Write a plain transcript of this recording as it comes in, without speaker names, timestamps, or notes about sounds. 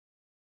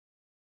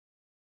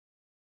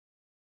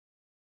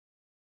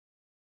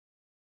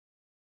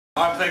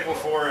I'm thankful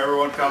for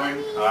everyone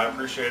coming. I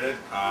appreciate it.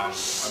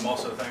 I'm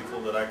also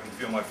thankful that I can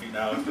feel my feet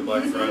now after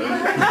Black Friday.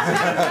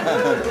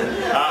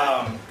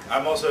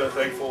 I'm also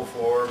thankful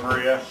for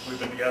Maria. We've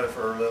been together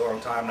for a really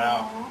long time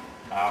now.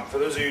 For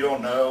those of you who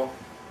don't know,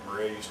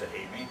 Maria used to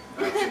hate me.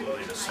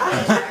 Absolutely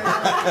despised me.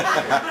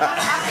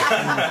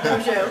 No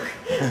joke.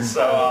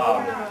 So,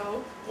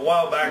 a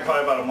while back,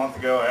 probably about a month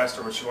ago, I asked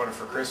her what she wanted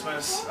for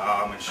Christmas,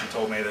 and she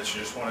told me that she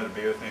just wanted to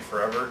be with me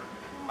forever.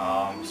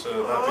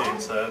 So that being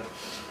said,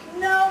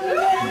 No way!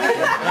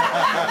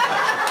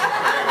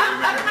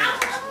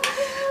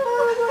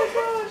 Oh my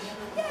gosh!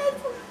 Yes!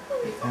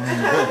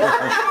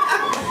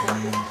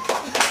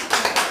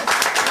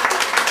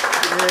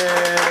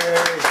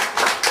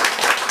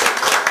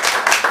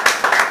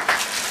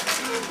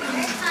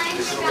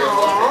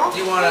 Do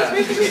you want us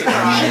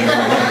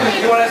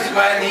to go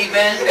ahead and eat,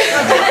 Ben?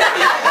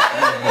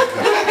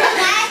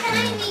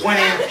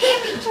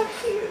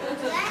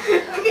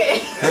 Okay.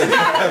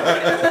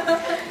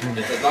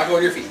 Just not go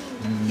with your feet.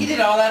 He did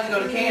all that to go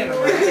to Canada,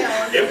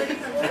 right? Yep.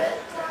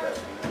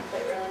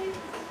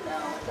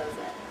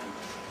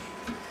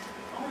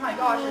 Oh my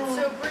gosh, it's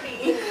so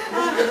pretty.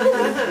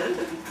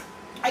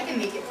 I can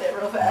make it fit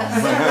real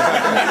fast.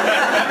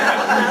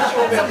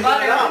 Some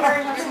butter.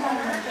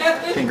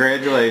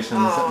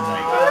 Congratulations.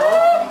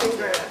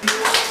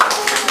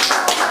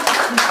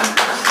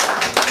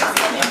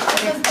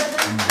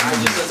 I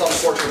just on the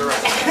porch for the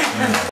rest.